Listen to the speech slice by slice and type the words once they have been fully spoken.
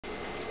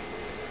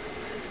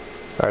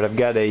Alright, I've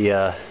got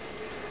a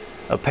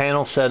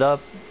panel set up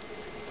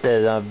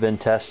that I've been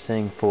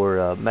testing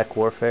for mech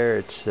warfare.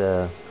 It's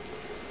a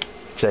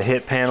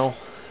hit panel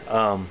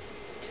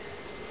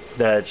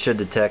that should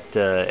detect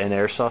an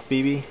airsoft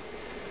BB,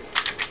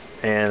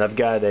 and I've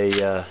got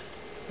a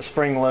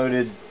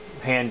spring-loaded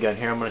handgun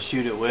here I'm going to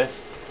shoot it with,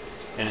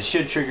 and it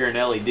should trigger an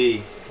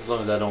LED as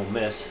long as I don't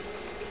miss.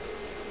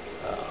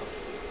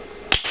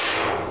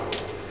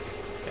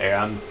 There,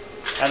 I'm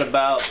at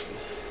about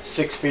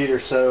 6 feet or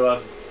so.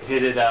 I've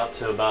hit it out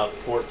to about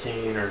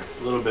 14 or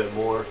a little bit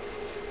more.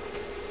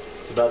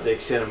 It's about the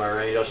extent of my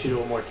range. I'll shoot it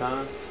one more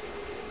time.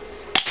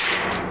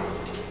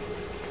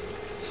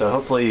 So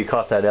hopefully you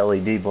caught that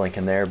LED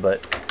blinking there, but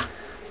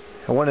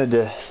I wanted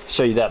to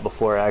show you that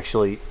before I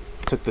actually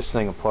took this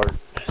thing apart,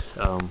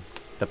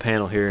 the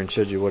panel here, and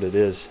showed you what it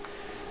is.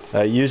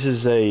 It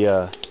uses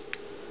a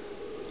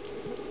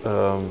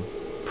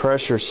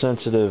pressure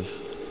sensitive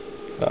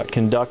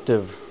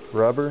conductive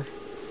rubber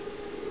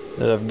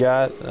that I've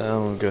got.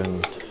 I'm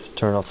going to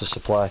turn off the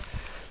supply.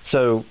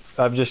 So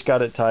I've just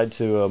got it tied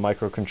to a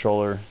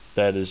microcontroller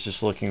that is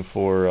just looking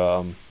for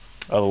a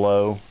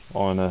low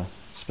on a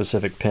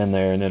specific pin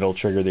there, and it'll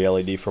trigger the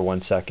LED for 1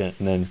 second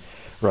and then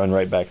run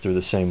right back through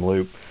the same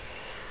loop.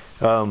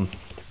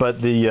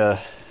 But the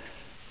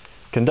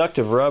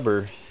conductive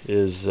rubber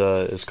is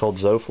called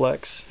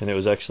Zoflex, and it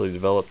was actually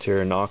developed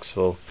here in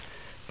Knoxville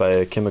by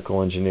a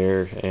chemical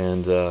engineer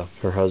and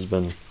her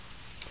husband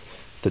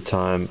at the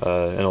time,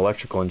 an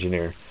electrical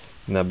engineer,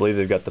 and I believe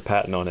they've got the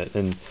patent on it.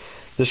 And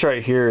this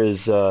right here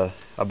is I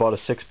bought a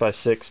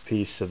 6x6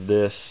 piece of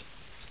this,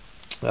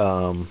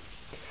 and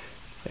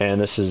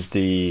this is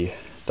the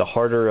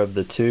harder of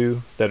the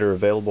two that are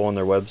available on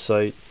their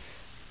website,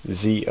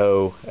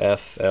 zoflex.com,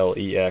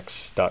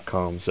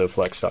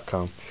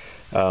 zoflex.com.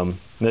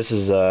 This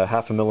is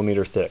 1/2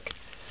 millimeter thick,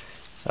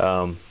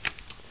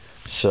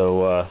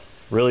 so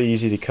really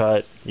easy to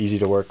cut, easy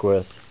to work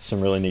with,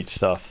 some really neat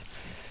stuff.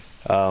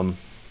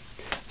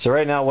 So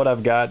right now what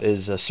I've got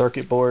is a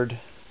circuit board,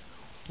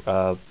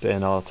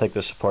 and I'll take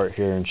this apart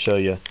here and show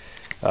you.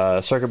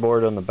 A circuit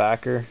board on the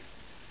backer,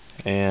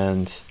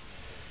 and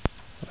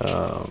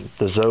the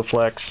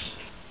Zoflex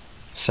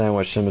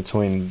sandwiched in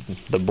between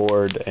the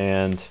board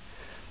and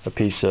a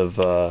piece of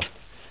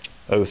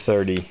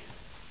 030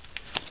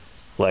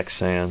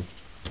 lexan.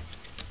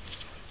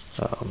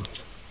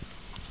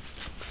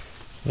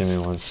 Give me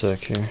 1 sec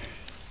here.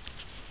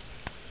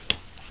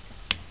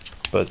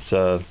 But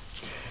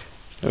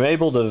I'm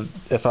able to,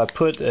 if I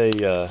put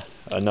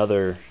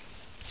another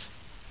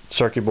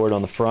circuit board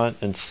on the front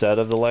instead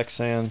of the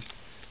lexan,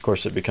 of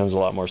course it becomes a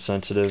lot more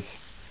sensitive.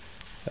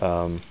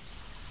 As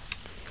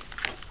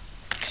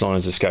long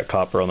as it's got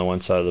copper on the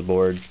one side of the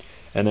board.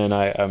 And then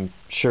I'm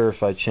sure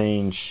if I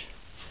change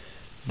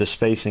the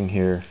spacing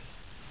here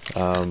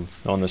on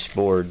this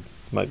board,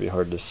 might be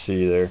hard to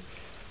see there,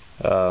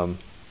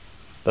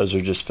 those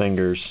are just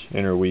fingers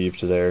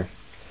interweaved there,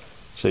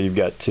 so you've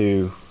got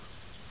two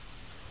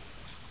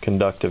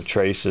conductive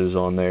traces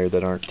on there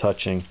that aren't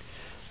touching.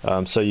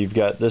 So you've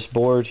got this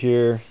board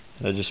here,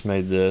 I just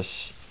made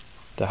this,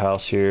 the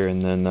house here,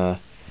 and then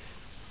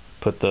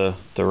put the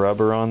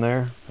rubber on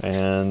there,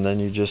 and then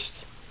you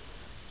just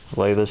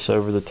lay this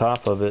over the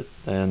top of it.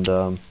 And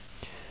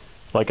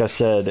like I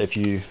said, if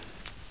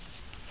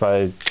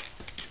I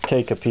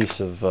take a piece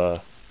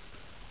of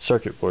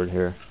circuit board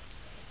here,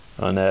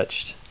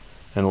 unetched,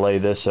 and lay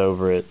this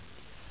over it,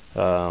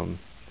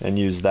 and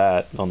use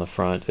that on the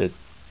front, it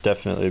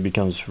definitely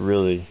becomes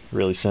really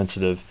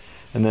sensitive.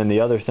 And then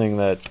the other thing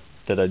that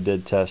I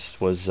did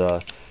test was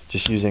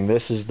just using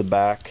this as the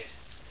back,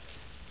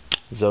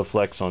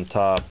 Zoflex on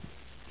top,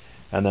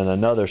 and then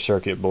another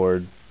circuit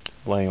board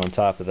laying on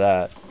top of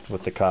that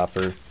with the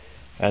copper,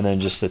 and then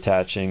just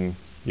attaching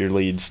your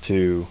leads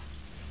to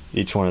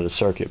each one of the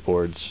circuit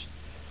boards.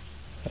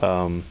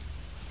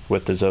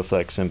 With the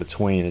Zoflex in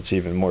between, it's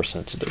even more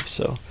sensitive.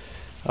 So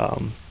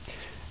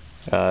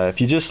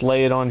if you just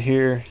lay it on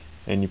here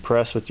and you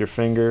press with your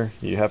finger,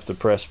 you have to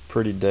press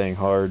pretty dang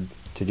hard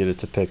to get it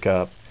to pick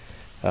up.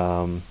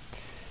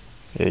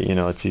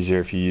 It's easier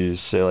if you use,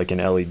 say, like an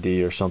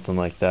LED or something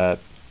like that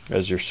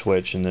as your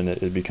switch, and then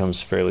it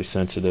becomes fairly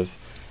sensitive.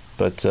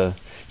 But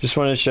just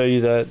wanted to show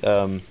you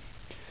that.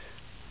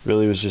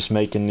 Really was just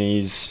making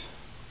these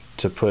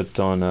to put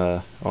on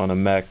a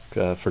mech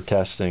for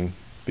testing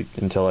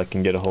until I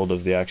can get a hold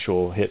of the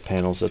actual hit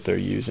panels that they're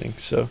using.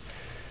 So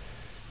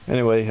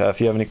anyway, if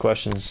you have any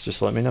questions,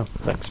 just let me know.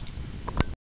 Thanks.